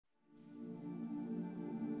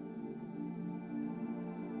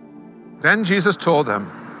Then Jesus told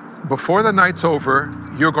them, before the night's over,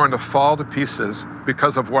 you're going to fall to pieces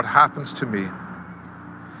because of what happens to me.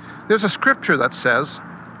 There's a scripture that says,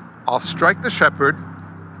 I'll strike the shepherd,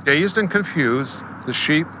 dazed and confused, the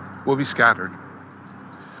sheep will be scattered.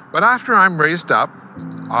 But after I'm raised up,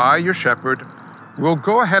 I, your shepherd, will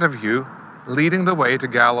go ahead of you, leading the way to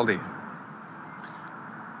Galilee.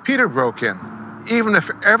 Peter broke in, even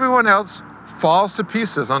if everyone else falls to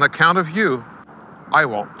pieces on account of you, I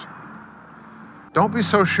won't. Don't be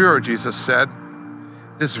so sure, Jesus said.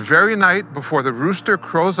 This very night before the rooster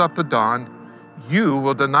crows up the dawn, you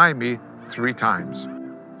will deny me 3 times.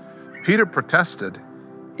 Peter protested,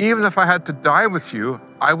 even if I had to die with you,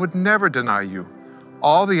 I would never deny you.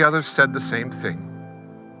 All the others said the same thing.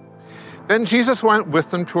 Then Jesus went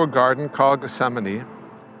with them to a garden called Gethsemane,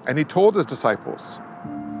 and he told his disciples,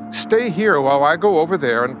 stay here while I go over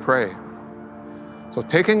there and pray. So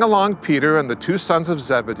taking along Peter and the 2 sons of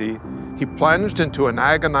Zebedee, he plunged into an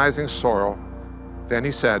agonizing sorrow. Then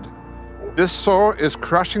he said, this sorrow is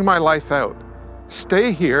crushing my life out.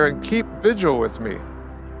 Stay here and keep vigil with me.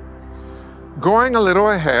 Going a little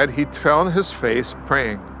ahead, he fell on his face,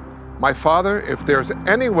 praying, my Father, if there's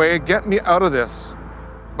any way, get me out of this.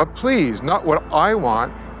 But please, not what I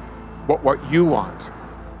want, but what you want.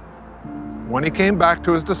 When he came back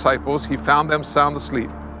to his disciples, he found them sound asleep.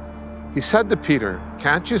 He said to Peter,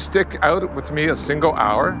 can't you stick out with me a single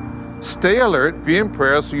hour? Stay alert, be in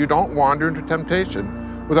prayer so you don't wander into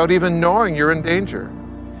temptation without even knowing you're in danger.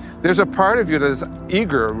 There's a part of you that is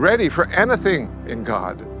eager, ready for anything in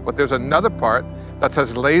God, but there's another part that's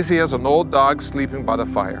as lazy as an old dog sleeping by the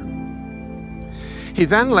fire. He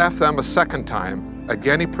then left them a second time.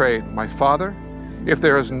 Again he prayed, my Father, if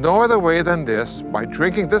there is no other way than this, by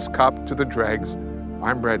drinking this cup to the dregs,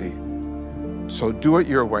 I'm ready. So do it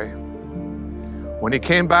your way. When he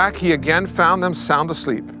came back, he again found them sound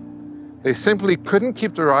asleep. They simply couldn't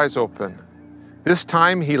keep their eyes open. This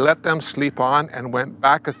time he let them sleep on and went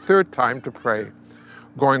back a 3rd time to pray,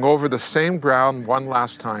 going over the same ground one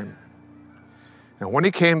last time. And when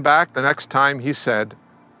he came back the next time, he said,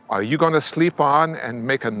 are you going to sleep on and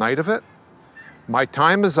make a night of it? My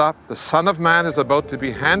time is up. The Son of Man is about to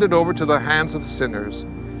be handed over to the hands of sinners.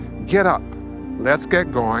 Get up. Let's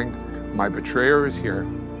get going. My betrayer is here.